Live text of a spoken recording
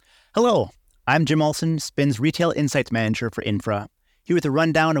Hello, I'm Jim Olson, Spin's Retail Insights Manager for Infra, here with a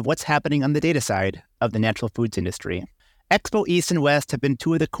rundown of what's happening on the data side of the natural foods industry. Expo East and West have been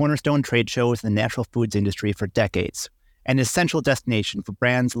two of the cornerstone trade shows in the natural foods industry for decades, an essential destination for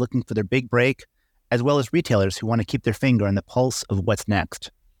brands looking for their big break, as well as retailers who want to keep their finger on the pulse of what's next.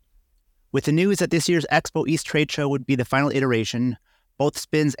 With the news that this year's Expo East trade show would be the final iteration, both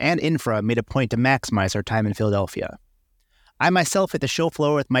Spins and Infra made a point to maximize our time in Philadelphia. I myself hit the show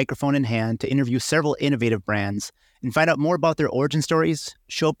floor with microphone in hand to interview several innovative brands and find out more about their origin stories,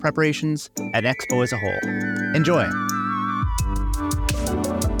 show preparations, and Expo as a whole. Enjoy.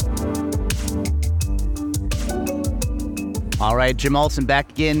 All right, Jim Olson back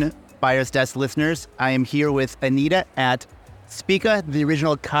again, Buyer's Desk listeners. I am here with Anita at Spica, the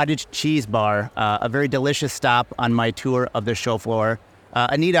original cottage cheese bar, a very delicious stop on my tour of the show floor.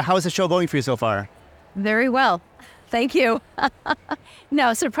 Anita, how is the show going for you so far? Very well. Thank you.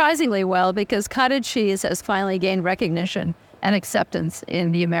 No, surprisingly well, because cottage cheese has finally gained recognition and acceptance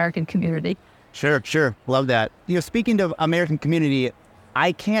in the American community. Sure. Love that. Speaking of American community,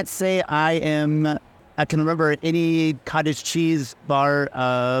 I can't say I can remember any cottage cheese bar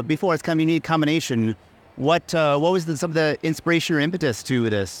before. It's kind of a unique combination. What was some of the inspiration or impetus to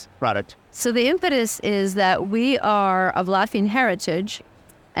this product? So the impetus is that we are of Latvian heritage.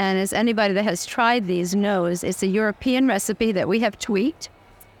 And as anybody that has tried these knows, it's a European recipe that we have tweaked.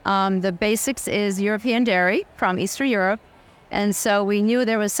 The basics is European dairy from Eastern Europe. And so we knew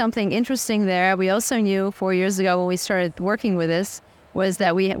there was something interesting there. We also knew 4 years ago when we started working with this was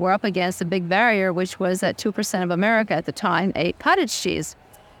that we were up against a big barrier, which was that 2% of America at the time ate cottage cheese.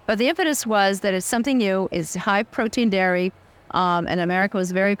 But the impetus was that it's something new, it's high protein dairy, and America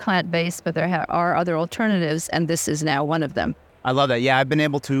was very plant-based, but there are other alternatives, and this is now one of them. I love that. Yeah, I've been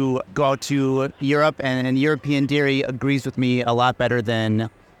able to go out to Europe, and European dairy agrees with me a lot better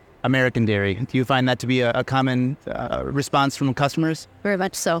than American dairy. Do you find that to be a common response from customers? Very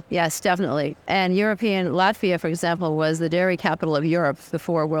much so. Yes, definitely. And Latvia, for example, was the dairy capital of Europe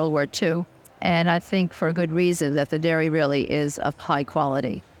before World War II. And I think for a good reason that the dairy really is of high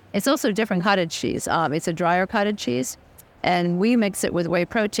quality. It's also different cottage cheese. It's a drier cottage cheese, and we mix it with whey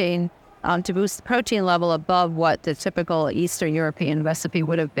protein to boost the protein level above what the typical Eastern European recipe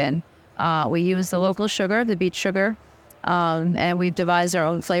would have been. We use the local sugar, the beet sugar, and we've devised our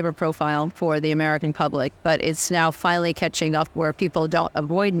own flavor profile for the American public. But it's now finally catching up where people don't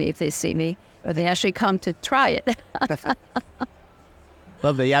avoid me if they see me, but they actually come to try it.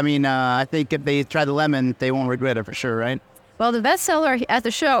 Lovely. I mean, I think if they try the lemon, they won't regret it for sure, right? Well, the best seller at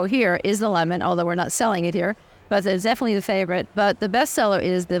the show here is the lemon, although we're not selling it here, but it's definitely the favorite. But the best seller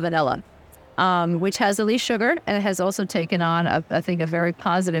is the vanilla, which has the least sugar, and it has also taken on, I think, a very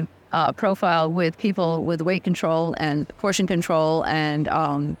positive profile with people with weight control and portion control and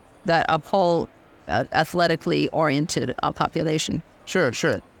that whole athletically oriented population.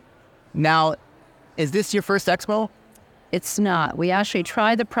 Sure. Now, is this your first expo? It's not. We actually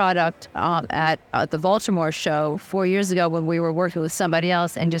tried the product at the Baltimore show 4 years ago when we were working with somebody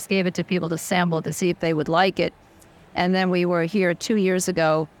else and just gave it to people to sample to see if they would like it. And then we were here 2 years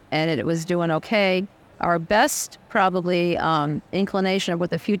ago and it was doing okay. Our best probably inclination of what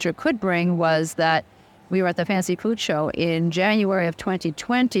the future could bring was that we were at the Fancy Food Show in January of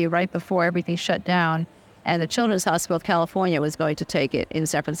 2020, right before everything shut down. And the Children's Hospital of California was going to take it in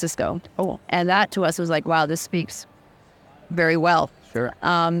San Francisco. Oh. And that to us was like, wow, this speaks very well. Sure.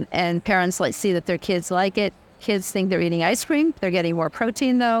 And parents see that their kids like it. Kids think they're eating ice cream. They're getting more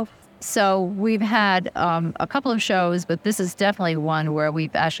protein though. So we've had a couple of shows, but this is definitely one where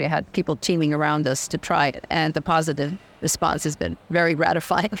we've actually had people teaming around us to try it. And the positive response has been very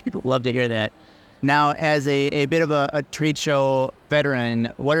gratifying. Love to hear that. Now, as a bit of a trade show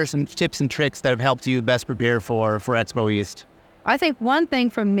veteran, what are some tips and tricks that have helped you best prepare for Expo East? I think one thing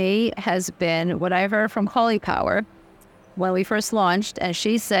for me has been what I heard from Holly Power when we first launched, and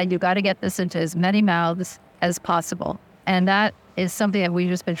she said, you got to get this into as many mouths as possible. And that is something that we've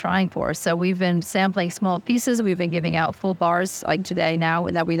just been trying for. So we've been sampling small pieces. We've been giving out full bars like today now,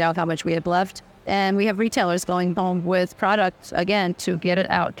 that we know how much we have left. And we have retailers going home with products, again, to get it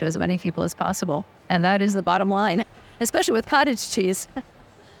out to as many people as possible. And that is the bottom line, especially with cottage cheese.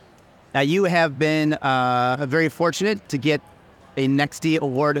 Now, you have been very fortunate to get a Nexty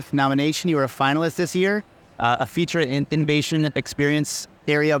Award nomination. You were a finalist this year. A feature in innovation experience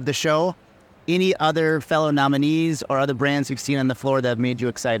area of the show. Any other fellow nominees or other brands you've seen on the floor that have made you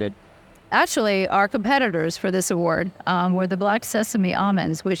excited? Actually, our competitors for this award were the Black Sesame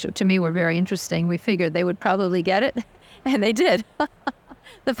almonds, which to me were very interesting. We figured they would probably get it, and they did.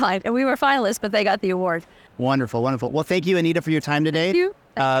 And we were finalists, but they got the award. Wonderful, wonderful. Well, thank you, Anita, for your time today. Thank you.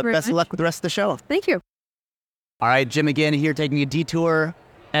 Best of luck with the rest of the show. Thank you. All right, Jim again here taking a detour,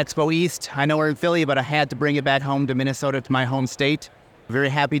 Expo East. I know we're in Philly, but I had to bring it back home to Minnesota, to my home state. Very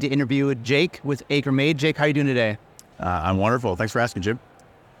happy to interview Jake with AcreMade. Jake, how are you doing today? I'm wonderful. Thanks for asking, Jim.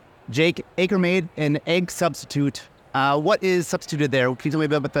 Jake, AcreMade, an egg substitute. What is substituted there? Can you tell me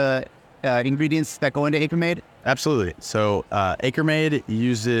about the ingredients that go into AcreMade? Absolutely. So AcreMade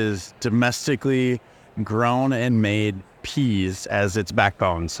uses domestically grown and made peas as its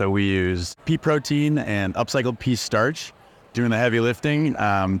backbone. So we use pea protein and upcycled pea starch, doing the heavy lifting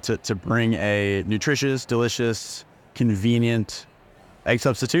to bring a nutritious, delicious, convenient egg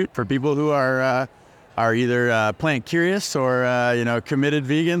substitute for people who are either plant curious or committed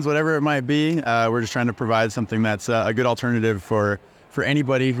vegans, whatever it might be. We're just trying to provide something that's a good alternative for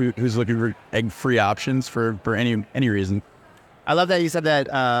anybody who's looking for egg-free options for any reason. I love that you said that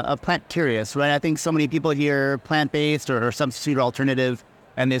plant curious, right? I think so many people hear plant-based or substitute or alternative,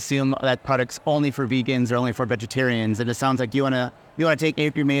 and they assume that product's only for vegans or only for vegetarians. And it sounds like you wanna take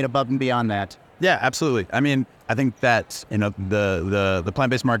AcreMade above and beyond that. Yeah, absolutely. I mean, I think that the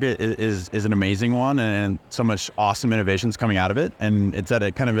plant-based market is an amazing one, and so much awesome innovations coming out of it, and it's at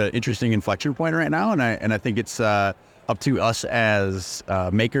a kind of an interesting inflection point right now. And I think it's up to us as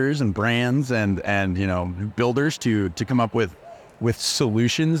makers and brands and builders to come up with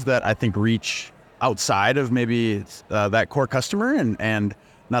solutions that I think reach outside of maybe that core customer and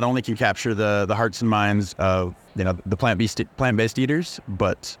not only can capture the hearts and minds of the plant-based eaters,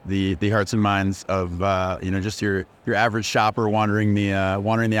 but the hearts and minds of just your average shopper wandering the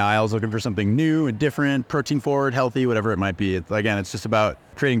aisles looking for something new and different, protein forward, healthy, whatever it might be. It's just about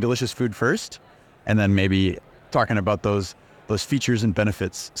creating delicious food first, and then maybe talking about those features and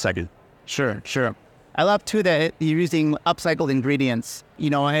benefits second. Sure. I love too that you're using upcycled ingredients.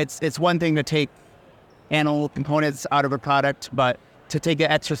 It's one thing to take animal components out of a product, but to take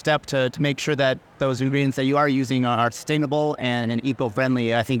an extra step to make sure that those ingredients that you are using are sustainable and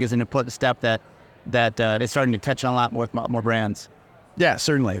eco-friendly, I think is an important step that is starting to catch on a lot more brands. Yeah,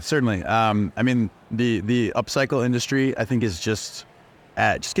 certainly. I mean, the upcycle industry, I think, is just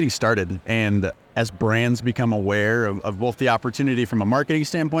getting started. And as brands become aware of both the opportunity from a marketing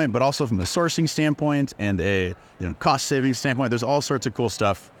standpoint, but also from the sourcing standpoint and a cost saving standpoint, there's all sorts of cool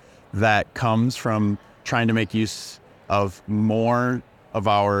stuff that comes from trying to make use of more of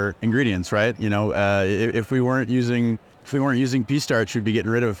our ingredients, right? If we weren't using pea starch, we'd be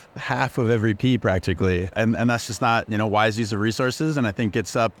getting rid of half of every pea practically, and that's just not wise use of resources. And I think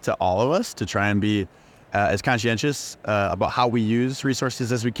it's up to all of us to try and be as conscientious about how we use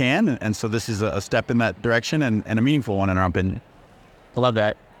resources as we can. And so this is a step in that direction and a meaningful one in our opinion. I love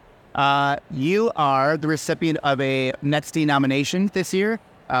that. You are the recipient of a NETST nomination this year.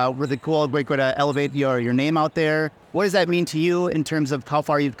 Really cool, great way to elevate your name out there. What does that mean to you in terms of how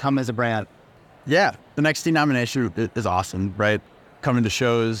far you've come as a brand? Yeah, the NETST nomination is awesome, right? Coming to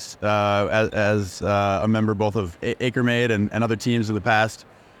shows as a member both of AcreMade and other teams in the past.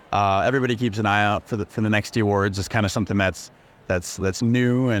 Everybody keeps an eye out for the NETST awards. It's kind of something that's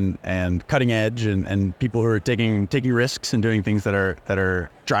new and cutting edge and people who are taking risks and doing things that are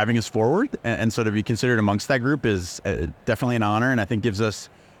driving us forward. And so to be considered amongst that group is definitely an honor, and I think gives us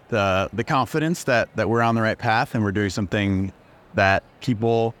the confidence that we're on the right path and we're doing something that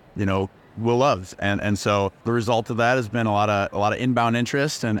people will love. And so the result of that has been a lot of inbound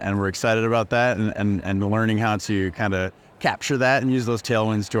interest, and we're excited about that and learning how to kind of capture that and use those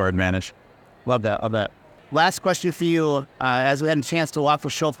tailwinds to our advantage. Love that. Last question for you, as we had a chance to walk the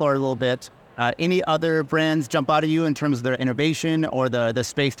show floor a little bit, any other brands jump out at you in terms of their innovation or the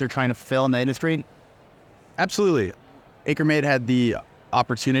space they're trying to fill in the industry? Absolutely. AcreMade had the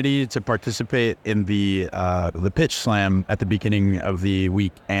opportunity to participate in the Pitch Slam at the beginning of the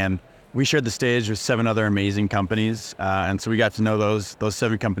week, and we shared the stage with 7 other amazing companies, and so we got to know those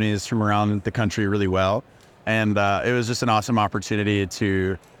 7 companies from around the country really well, and it was just an awesome opportunity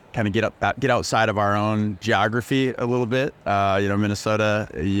to kind of get outside of our own geography a little bit. Minnesota,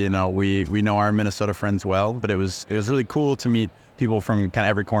 we know our Minnesota friends well, but it was really cool to meet people from kind of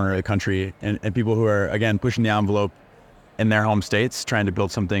every corner of the country and people who are, again, pushing the envelope in their home states, trying to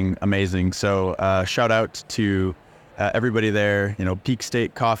build something amazing. So shout out to everybody there, Peak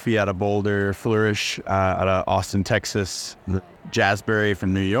State Coffee out of Boulder, Flourish out of Austin, Texas, Jazzberry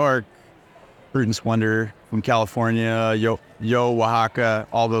from New York, Fruit and Splendor from California, Yo Oaxaca,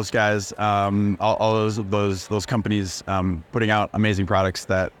 all those guys, all those companies putting out amazing products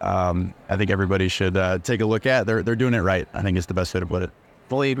that I think everybody should take a look at. They're doing it right, I think is the best way to put it.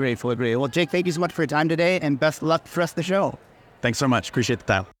 Fully agree. Well, Jake, thank you so much for your time today, and best of luck for the rest of the show. Thanks so much. Appreciate the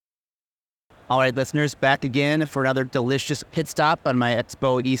time. All right, listeners, back again for another delicious pit stop on my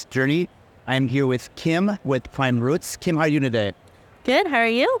Expo East journey. I'm here with Kim with Prime Roots. Kim, how are you doing today? Good. How are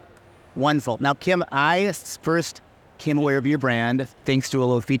you? Wonderful. Now, Kim, I first came aware of your brand thanks to a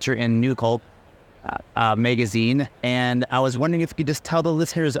little feature in New Cult magazine, and I was wondering if you could just tell the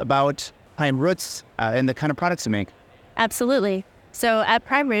listeners about Prime Roots and the kind of products you make. Absolutely. So at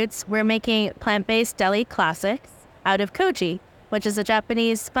Prime Roots, we're making plant-based deli classics out of koji, which is a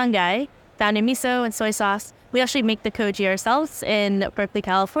Japanese fungi found in miso and soy sauce. We actually make the koji ourselves in Berkeley,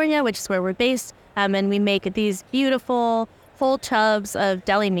 California, which is where we're based. And we make these beautiful whole tubs of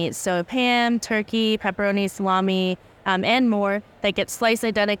deli meats. So ham, turkey, pepperoni, salami, and more that get sliced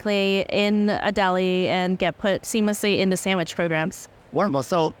identically in a deli and get put seamlessly into sandwich programs. Wonderful.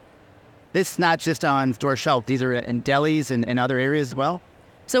 So this is not just on store shelf. These are in delis and other areas as well?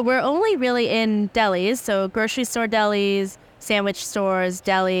 So we're only really in delis, so grocery store delis, sandwich stores,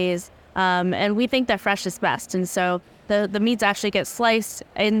 delis, and we think that fresh is best. And so the meats actually get sliced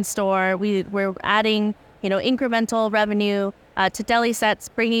in store. We're adding, incremental revenue to deli sets,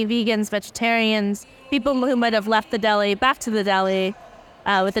 bringing vegans, vegetarians, people who might have left the deli back to the deli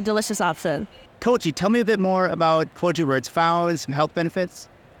with a delicious option. Koji, tell me a bit more about koji, where it's found, some health benefits.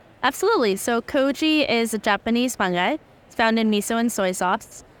 Absolutely. So koji is a Japanese fungi. It's found in miso and soy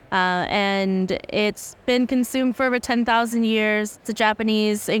sauce. And it's been consumed for over 10,000 years. It's a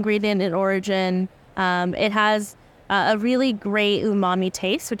Japanese ingredient in origin. It has a really great umami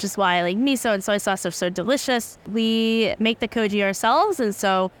taste, which is why miso and soy sauce are so delicious. We make the koji ourselves, and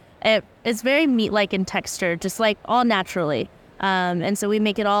so it's very meat-like in texture, just like all naturally. And so we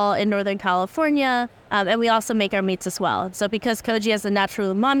make it all in Northern California, and we also make our meats as well. So because koji has the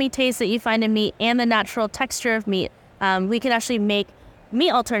natural umami taste that you find in meat and the natural texture of meat, we can actually make meat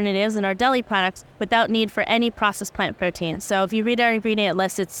alternatives in our deli products without need for any processed plant protein. So if you read our ingredient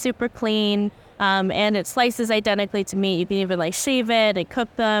list, it's super clean, and it slices identically to meat. You can even shave it and cook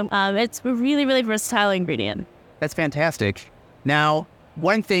them. It's a really, really versatile ingredient. That's fantastic. Now,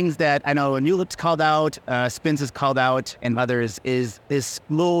 one thing that I know New Lip's called out, Spins is called out, and others is this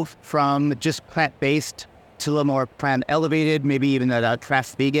move from just plant-based to a little more plant-elevated, maybe even a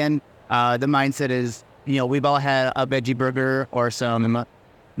craft vegan. The mindset is, we've all had a veggie burger or some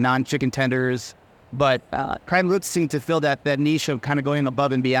non-chicken tenders, but Prime Roots seem to fill that niche of kind of going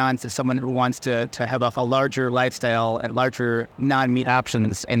above and beyond to someone who wants to have a larger lifestyle and larger non-meat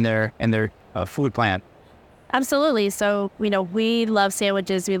options in their food plan. Absolutely. So, we love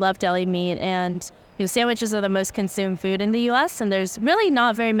sandwiches, we love deli meat, and sandwiches are the most consumed food in the U.S., and there's really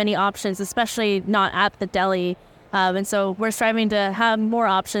not very many options, especially not at the deli. And so we're striving to have more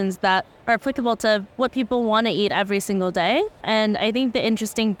options that are applicable to what people want to eat every single day. And I think the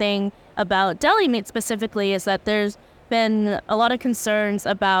interesting thing about deli meat specifically is that there's been a lot of concerns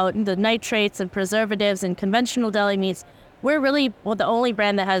about the nitrates and preservatives in conventional deli meats. We're really the only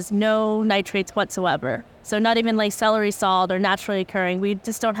brand that has no nitrates whatsoever. So not even celery salt or naturally occurring. We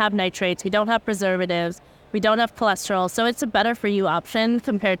just don't have nitrates. We don't have preservatives. We don't have cholesterol. So it's a better for you option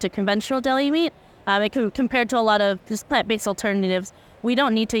compared to conventional deli meat. Compared to a lot of just plant-based alternatives, we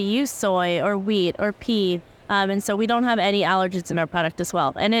don't need to use soy or wheat or pea. And so we don't have any allergens in our product as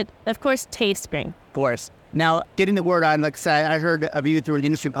well. And it, of course, tastes great. Of course. Now, getting the word on, I heard of you through an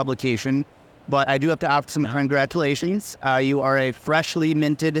industry publication, but I do have to offer some congratulations. You are a freshly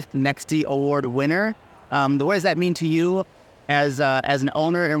minted Nexty Award winner. What does that mean to you as an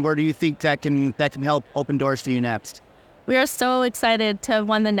owner, and where do you think that can help open doors for you next? We are so excited to have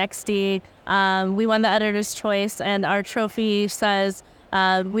won the Nexty. We won the Editor's Choice, and our trophy says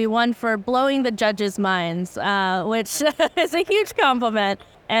we won for blowing the judges' minds, which is a huge compliment.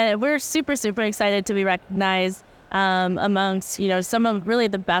 And we're super, super excited to be recognized amongst, some of really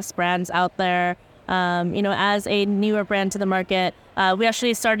the best brands out there. As a newer brand to the market. We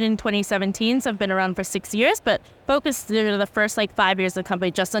actually started in 2017, so I've been around for 6 years, but focused the first 5 years of the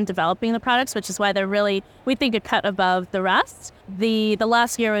company just on developing the products, which is why they're really, we think, a cut above the rest. The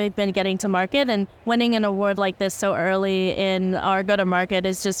last year we've been getting to market, and winning an award like this so early in our go-to-market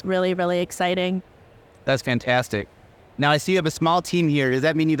is just really, really exciting. That's fantastic. Now, I see you have a small team here. Does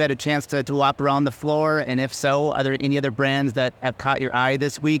that mean you've had a chance to walk around the floor? And if so, are there any other brands that have caught your eye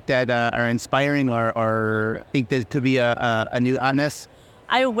this week that are inspiring or think that could be a new on this?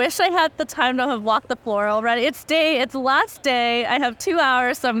 I wish I had the time to have walked the floor already. It's the last day. I have 2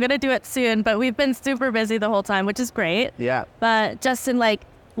 hours, so I'm going to do it soon. But we've been super busy the whole time, which is great. Yeah. But just in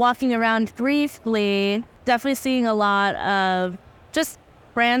walking around briefly, definitely seeing a lot of just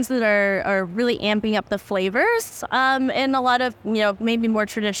brands that are really amping up the flavors in a lot of, maybe more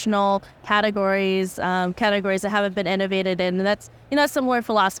traditional categories, categories that haven't been innovated in. And that's, a similar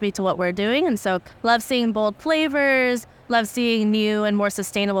philosophy to what we're doing. And so love seeing bold flavors, love seeing new and more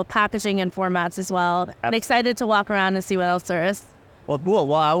sustainable packaging and formats as well. I'm excited to walk around and see what else there is. Well, cool.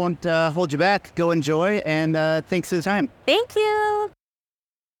 Well, I won't hold you back. Go enjoy, and thanks for the time. Thank you.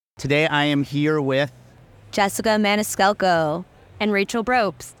 Today I am here with Jessica Maniscalco and Rachel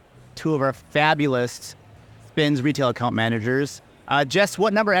Bropes, two of our fabulous Spins retail account managers. Jess,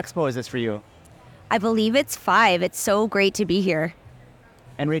 what number Expo is this for you? I believe it's 5. It's so great to be here.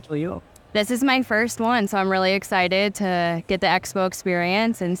 And Rachel, you? This is my first one, so I'm really excited to get the Expo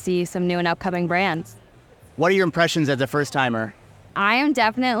experience and see some new and upcoming brands. What are your impressions as a first-timer? I am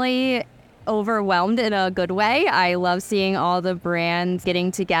definitely overwhelmed in a good way. I love seeing all the brands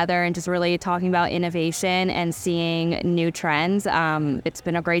getting together and just really talking about innovation and seeing new trends. It's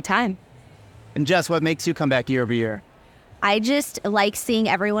been a great time. And Jess, what makes you come back year over year? I just like seeing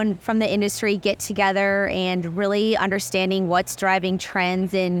everyone from the industry get together and really understanding what's driving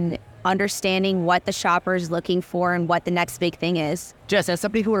trends and understanding what the shopper is looking for and what the next big thing is. Jess, as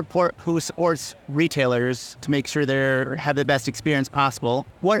somebody who supports retailers to make sure they have the best experience possible,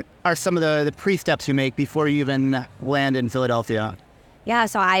 what are some of the pre-steps you make before you even land in Philadelphia? Yeah,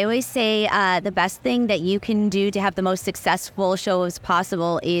 so I always say the best thing that you can do to have the most successful show as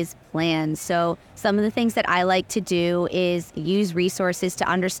possible is plan. So some of the things that I like to do is use resources to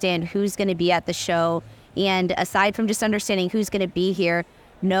understand who's going to be at the show. And aside from just understanding who's going to be here,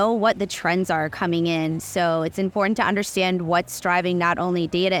 know what the trends are coming in. So it's important to understand what's driving not only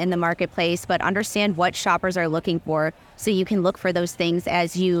data in the marketplace, but understand what shoppers are looking for. So you can look for those things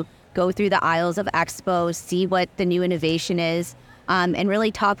as you go through the aisles of Expo, see what the new innovation is, and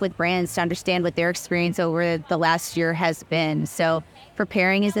really talk with brands to understand what their experience over the last year has been. So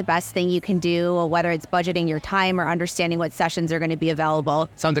preparing is the best thing you can do, whether it's budgeting your time or understanding what sessions are going to be available.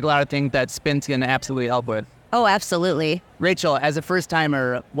 Sounds like a lot of things that Spin's going to absolutely help with. Oh, absolutely. Rachel, as a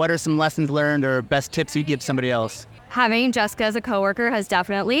first-timer, what are some lessons learned or best tips you'd give somebody else? Having Jessica as a coworker has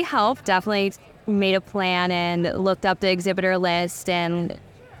definitely helped. Definitely made a plan and looked up the exhibitor list and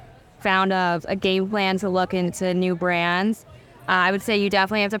found a game plan to look into new brands. I would say you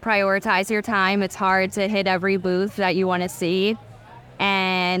definitely have to prioritize your time. It's hard to hit every booth that you want to see.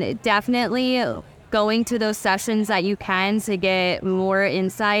 And definitely going to those sessions that you can to get more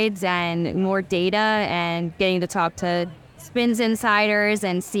insights and more data and getting to talk to Spins insiders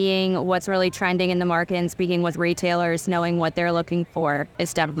and seeing what's really trending in the market and speaking with retailers, knowing what they're looking for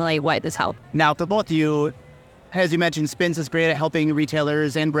is definitely what this helped. Now, for both of you, as you mentioned, Spins is great at helping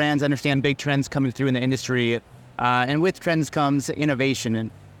retailers and brands understand big trends coming through in the industry. And with trends comes innovation.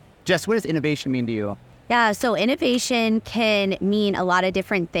 And Jess, what does innovation mean to you? Yeah, so innovation can mean a lot of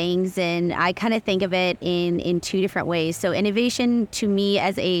different things, and I kind of think of it in 2 different ways. So innovation to me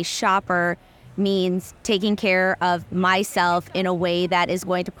as a shopper means taking care of myself in a way that is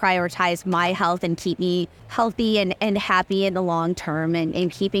going to prioritize my health and keep me healthy and happy in the long term, and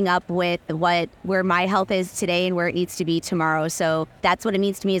keeping up with where my health is today and where it needs to be tomorrow. So that's what it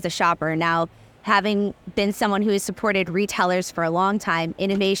means to me as a shopper. Now, having been someone who has supported retailers for a long time,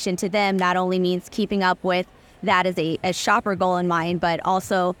 innovation to them not only means keeping up with that as a shopper goal in mind, but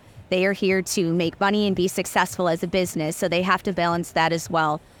also they are here to make money and be successful as a business. So they have to balance that as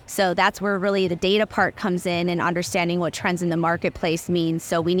well. So that's where really the data part comes in and understanding what trends in the marketplace means.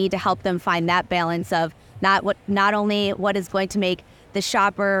 So we need to help them find that balance of not only what is going to make the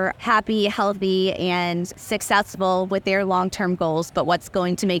shopper happy, healthy, and successful with their long-term goals, but what's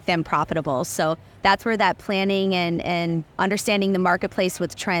going to make them profitable. So that's where that planning and understanding the marketplace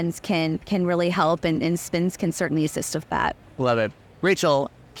with trends can really help, and Spins can certainly assist with that. Love it. Rachel,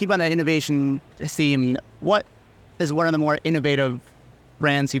 keep on that innovation theme. What is one of the more innovative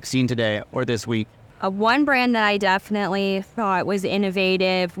brands you've seen today or this week? One brand that I definitely thought was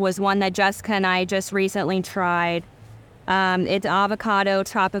innovative was one that Jessica and I just recently tried. It's avocado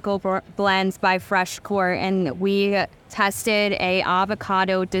tropical blends by Fresh Court, and we tested a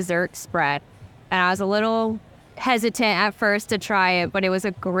avocado dessert spread. And I was a little hesitant at first to try it, but it was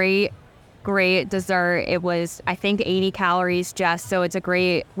a great dessert. It was, I think, 80 calories just, so it's a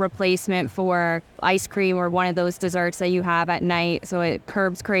great replacement for ice cream or one of those desserts that you have at night. So it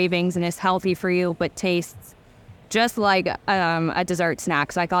curbs cravings and is healthy for you, but tastes just like a dessert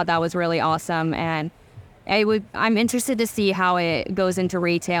snack. So I thought that was really awesome, and I'm interested to see how it goes into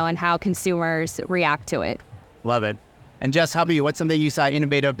retail and how consumers react to it. Love it. And Jess, how about you? What's something you saw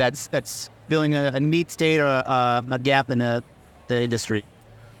innovative that's filling a neat state or a gap in the industry?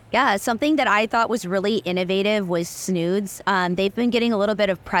 Yeah, something that I thought was really innovative was snoods. They've been getting a little bit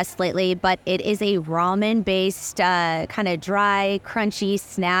of press lately, but it is a ramen-based kind of dry, crunchy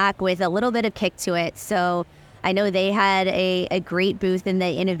snack with a little bit of kick to it. So I know they had a great booth in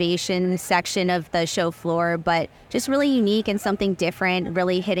the innovation section of the show floor, but just really unique and something different,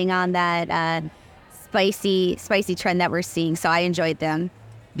 really hitting on that spicy trend that we're seeing. So I enjoyed them.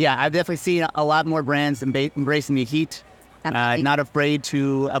 Yeah, I've definitely seen a lot more brands embracing the heat. Not afraid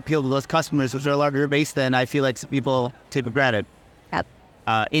to appeal to those customers, which are a larger base than I feel like some people take for granted. Yep.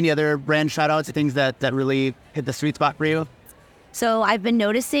 Any other brand shout-outs, things that really hit the sweet spot for you? So I've been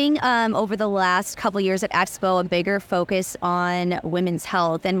noticing over the last couple years at Expo a bigger focus on women's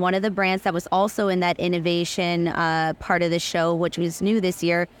health. And one of the brands that was also in that innovation part of the show, which was new this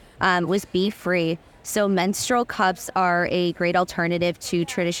year, was Be Free. So menstrual cups are a great alternative to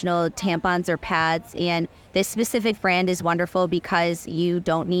traditional tampons or pads. And this specific brand is wonderful because you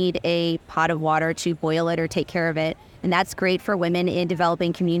don't need a pot of water to boil it or take care of it. And that's great for women in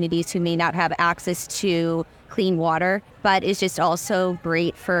developing communities who may not have access to clean water, but it's just also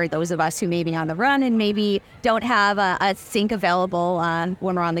great for those of us who may be on the run and maybe don't have a sink available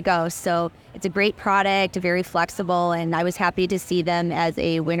when we're on the go. So it's a great product, very flexible, and I was happy to see them as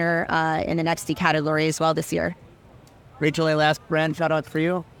a winner in the Next category as well this year. Rachel, a last brand shout out for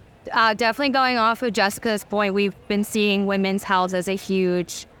you? Definitely going off of Jessica's point, we've been seeing women's health as a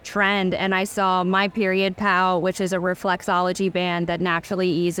huge trend, and I saw My Period Pal, which is a reflexology band that naturally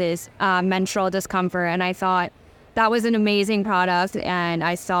eases menstrual discomfort, and I thought that was an amazing product, and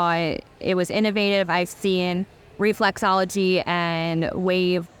I saw it was innovative. I've seen reflexology and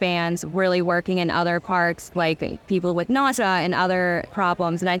wave bands really working in other parts, like people with nausea and other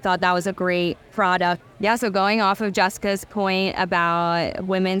problems, and I thought that was a great product. Yeah, so going off of Jessica's point about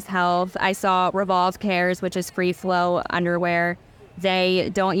women's health, I saw Revolve Cares, which is free flow underwear. They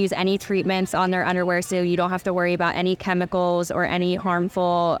don't use any treatments on their underwear, so you don't have to worry about any chemicals or any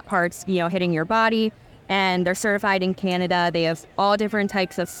harmful parts, hitting your body. And they're certified in Canada. They have all different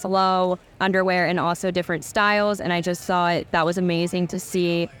types of flow underwear and also different styles. And I just saw it. That was amazing to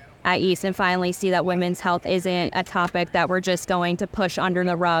see at East and finally see that women's health isn't a topic that we're just going to push under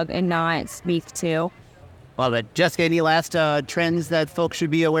the rug and not speak to. Love it. Jessica, any last trends that folks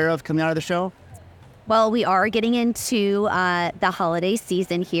should be aware of coming out of the show? Well, we are getting into the holiday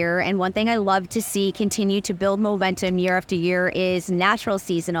season here, and one thing I love to see continue to build momentum year after year is natural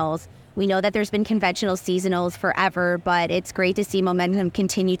seasonals. We know that there's been conventional seasonals forever, but it's great to see momentum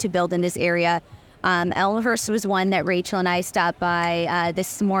continue to build in this area. Elmhurst was one that Rachel and I stopped by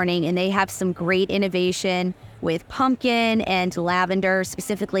this morning, and they have some great innovation with pumpkin and lavender,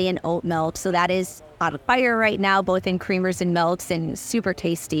 specifically in oat milk. So that is on fire right now, both in creamers and milks, and super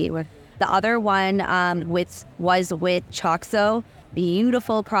tasty. The other one was with Choxo,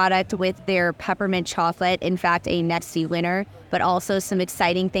 beautiful product with their peppermint chocolate. In fact, a Netsy winner, but also some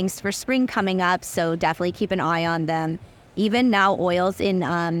exciting things for spring coming up. So definitely keep an eye on them. Even now, oils in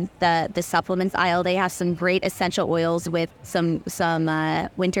the supplements aisle, they have some great essential oils with some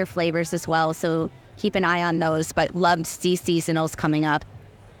winter flavors as well. So keep an eye on those. But love to see seasonals coming up.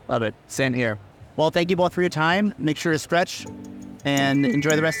 Love it. Same here. Well, thank you both for your time. Make sure to stretch and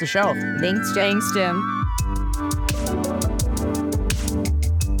enjoy the rest of the show. Thanks, Jim.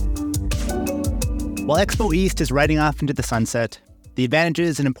 While Expo East is riding off into the sunset, the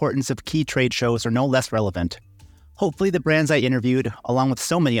advantages and importance of key trade shows are no less relevant. Hopefully the brands I interviewed, along with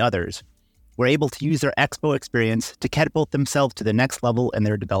so many others, were able to use their Expo experience to catapult themselves to the next level in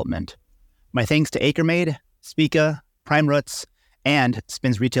their development. My thanks to Acremade, Spica, Prime Roots, and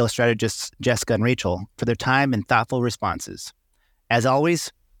Spin's retail strategists Jessica and Rachel for their time and thoughtful responses. As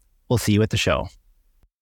always, we'll see you at the show.